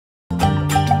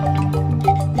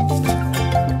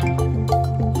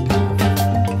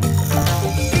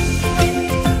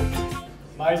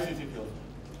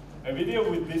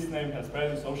this name has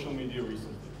spread in social media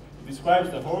recently. It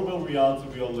describes the horrible reality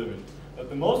we all live in. But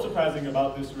the most surprising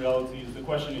about this reality is the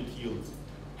question it yields.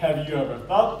 Have you ever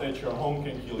thought that your home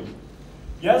can kill you?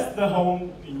 Yes, the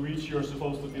home in which you're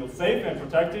supposed to feel safe and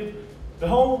protected, the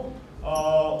home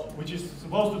which is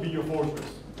supposed to be your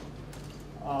fortress.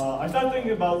 I started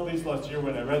thinking about this last year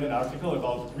when I read an article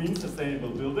about green sustainable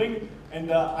building,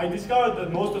 and I discovered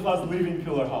that most of us live in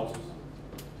pillar houses.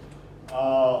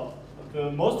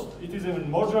 It is even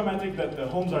more dramatic that the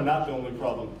homes are not the only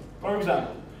problem. For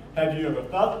example, have you ever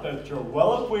thought that your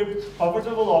well-equipped,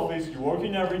 comfortable office you work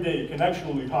in every day can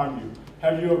actually harm you?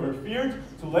 Have you ever feared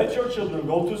to let your children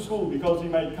go to school because you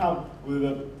might come with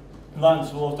a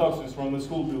lunch full of toxins from the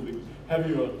school building? Have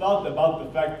you ever thought about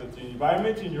the fact that the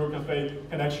environment in your cafe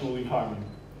can actually harm you?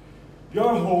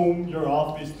 Your home, your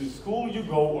office, the school you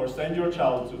go or send your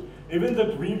child to, even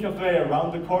the green cafe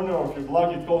around the corner of your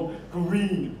block is called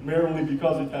green merely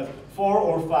because it has 4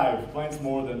 or 5 plants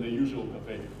more than the usual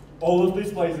cafe. All of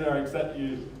these places are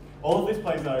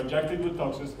injected with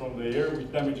toxins from the air,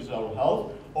 which damages our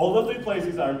health. All of these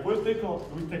places are equipped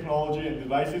with technology and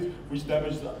devices which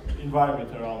damage the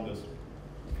environment around us.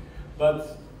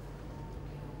 But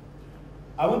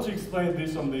I want to explain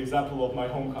this on the example of my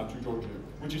home country, Georgia,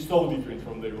 which is so different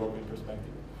from the European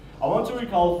perspective. I want to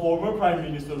recall former Prime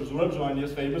Minister Zurab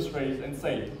Zhuanya's famous phrase and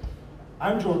say,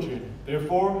 "I'm Georgian,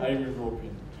 therefore I am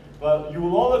European." But you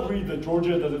will all agree that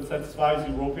Georgia doesn't satisfy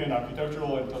European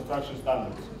architectural and construction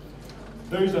standards.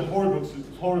 There is a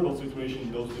horrible situation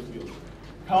in those two fields.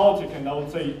 Chaotic and I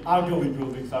would say ugly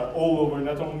buildings are all over,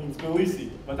 not only in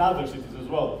Tbilisi, but other cities as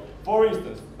well. For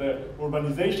instance, the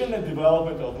urbanization and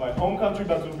development of my home country,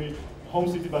 home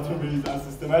city Batumi is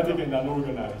unsystematic and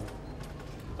unorganized.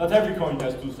 But every coin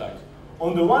has two sides.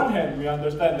 On the one hand, we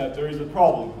understand that there is a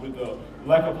problem with the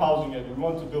lack of housing and we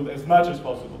want to build as much as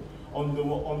possible. On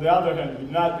the other hand, we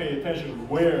do not pay attention to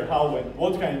where, how, and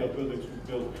what kind of buildings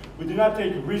we build. We do not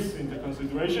take risks into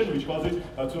consideration, which causes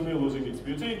Batumi losing its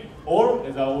beauty, or,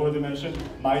 as I already mentioned,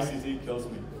 my city kills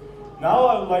me. Now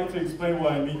I would like to explain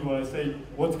what I mean when I say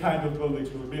what kind of buildings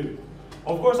we build.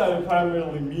 Of course, I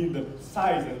primarily mean the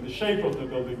size and the shape of the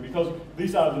building, because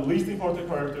these are the least important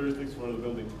characteristics for the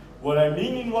building. What I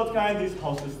mean in what kind is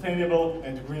how sustainable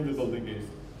and green the building is.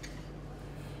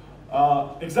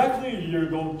 Exactly a year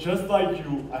ago, just like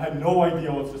you, I had no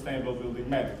idea what sustainable building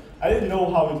meant. I didn't know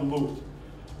how it looked.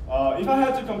 If I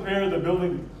had to compare the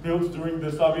building built during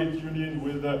the Soviet Union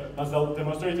with the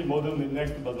demonstrative model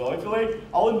next to Basel, Italy,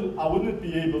 I wouldn't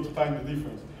be able to find the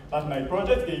difference. But my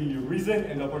project gave me reason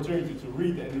and opportunity to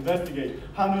read and investigate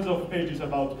hundreds of pages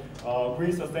about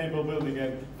green sustainable building,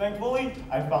 and thankfully,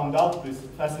 I found out this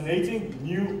fascinating,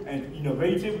 new, and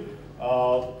innovative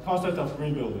concept of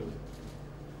green building.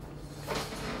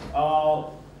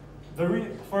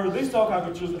 For this talk, I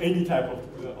could choose any type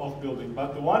of building,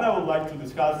 but the one I would like to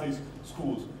discuss is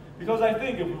schools. Because I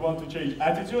think if we want to change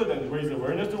attitude and raise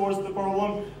awareness towards the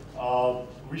problem,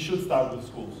 we should start with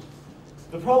schools.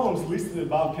 The problems listed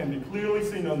above can be clearly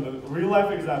seen on the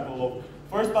real-life example of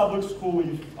first public school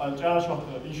in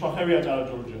Shwachevia,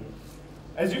 Georgia.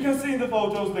 As you can see in the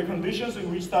photos, the conditions in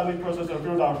which studying process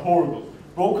occurred are horrible.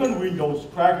 Broken windows,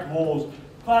 cracked walls,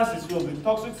 classes filled with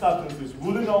toxic substances,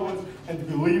 wooden ovens, and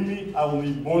believe me, I will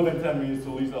need more than 10 minutes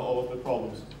to list all of the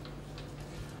problems.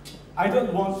 I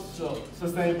don't want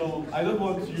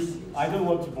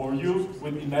to bore you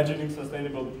with imagining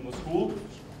sustainable school.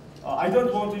 I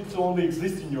don't want it to only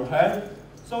exist in your head,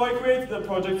 so I created a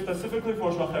project specifically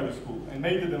for Shwachevia School and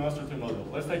made the demonstrative model.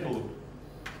 Let's take a look.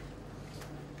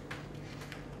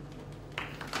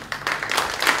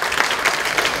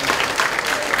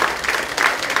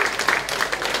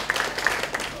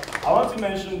 I want to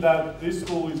mention that this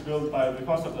school is built by the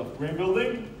concept of green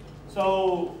building.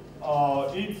 So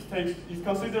it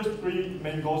considers 3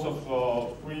 main goals of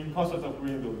concept of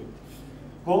green building: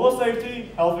 global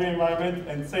safety, healthy environment,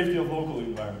 and safety of local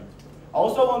environment. I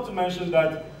also want to mention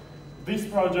that this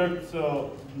project,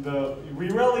 in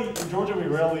Georgia, we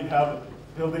rarely have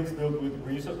buildings built with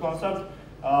green concept,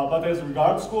 but as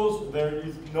regards schools, there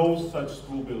is no such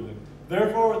school building.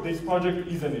 Therefore, this project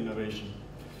is an innovation.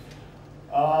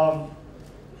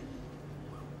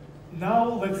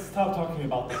 Now let's stop talking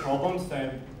about the problems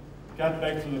and get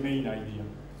back to the main idea.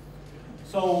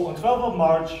 So on 12th of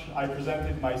March, I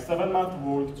presented my 7-month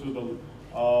work to the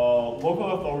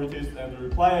local authorities, and the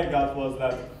reply I got was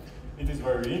that it is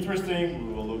very interesting,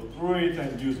 we will look through it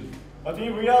and use it. But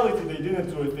in reality, they didn't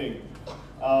do a thing.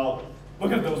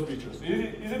 Look at those pictures.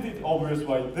 Isn't it obvious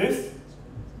why this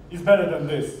is better than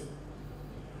this?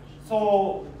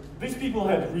 So these people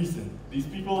had reason, these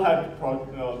people had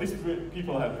project,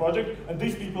 and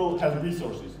these people had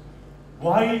resources.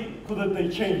 Why couldn't they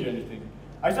change anything?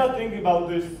 I started thinking about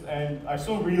this, and I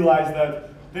soon realized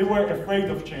that they were afraid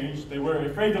of change, they were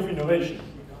afraid of innovation.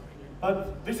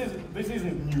 But this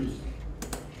isn't news.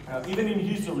 Even in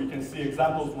history, we can see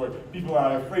examples where people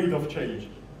are afraid of change.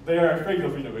 They are afraid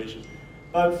of innovation.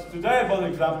 But today I brought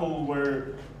an example where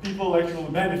people actually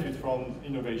benefit from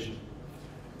innovation.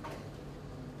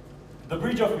 The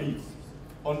Bridge of Reeds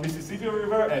on Mississippi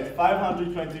River at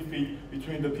 520 feet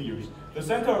between the piers. The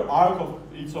center arc of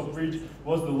its bridge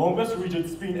was the longest rigid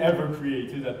spin ever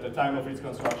created at the time of its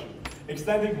construction.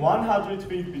 Extending 100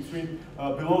 feet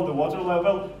below the water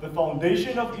level, the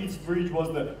foundation of each bridge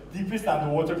was the deepest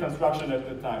underwater construction at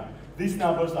the time. These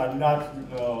numbers are not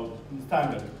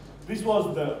standard. This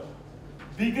was the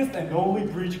biggest and only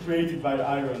bridge created by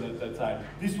iron at that time.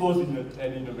 This was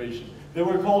an innovation. They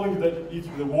were calling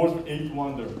it the world's eighth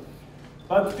wonder.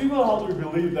 But people hardly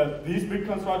believed that this big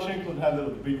construction could handle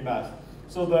the big mass.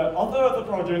 So the author of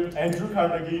the project, Andrew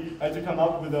Carnegie, had to come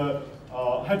up with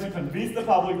had to convince the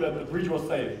public that the bridge was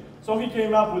safe. So he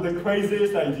came up with the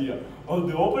craziest idea. On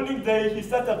the opening day, he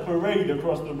set a parade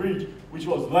across the bridge, which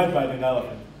was led by an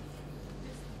elephant.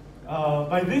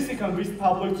 By this, he convinced the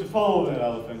public to follow the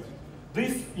elephant.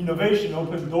 This innovation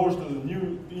opened doors to the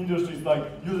new industries like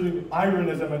using iron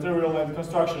as a material and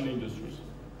construction industries.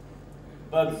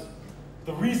 But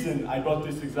the reason I brought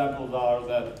these examples are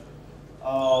that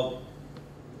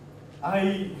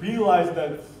I realized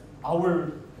that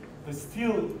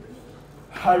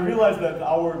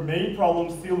our main problem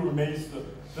still remains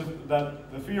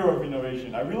the fear of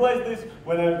innovation. I realized this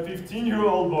when a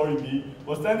 15-year-old boy, me,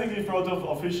 was standing in front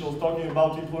of officials talking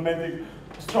about implementing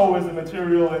straw as a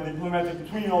material and implementing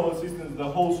twin-oval systems in the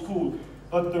whole school.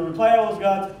 But the reply I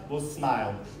got was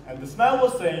smile. And the smile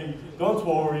was saying, don't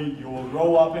worry, you will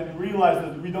grow up and realize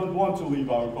that we don't want to leave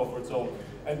our comfort zone.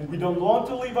 And we don't want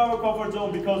to leave our comfort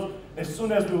zone because as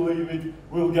soon as we leave it,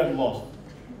 we'll get lost.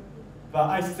 But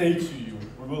I say to you,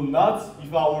 we will not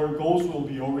if our goals will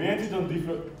be oriented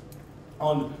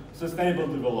on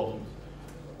sustainable development.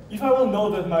 If I will know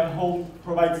that my home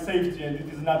provides safety and it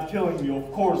is not killing me,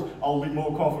 of course, I'll be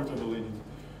more comfortable in it.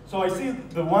 So I see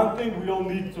the one thing we all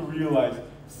need to realize,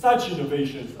 such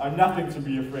innovations are nothing to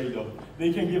be afraid of.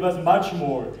 They can give us much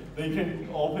more. They can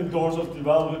open doors of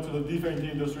development to the different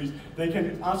industries. They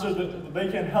can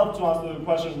help to answer the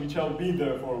question which have been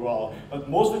there for a while. But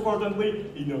most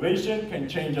importantly, innovation can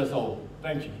change us all.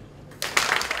 Thank you.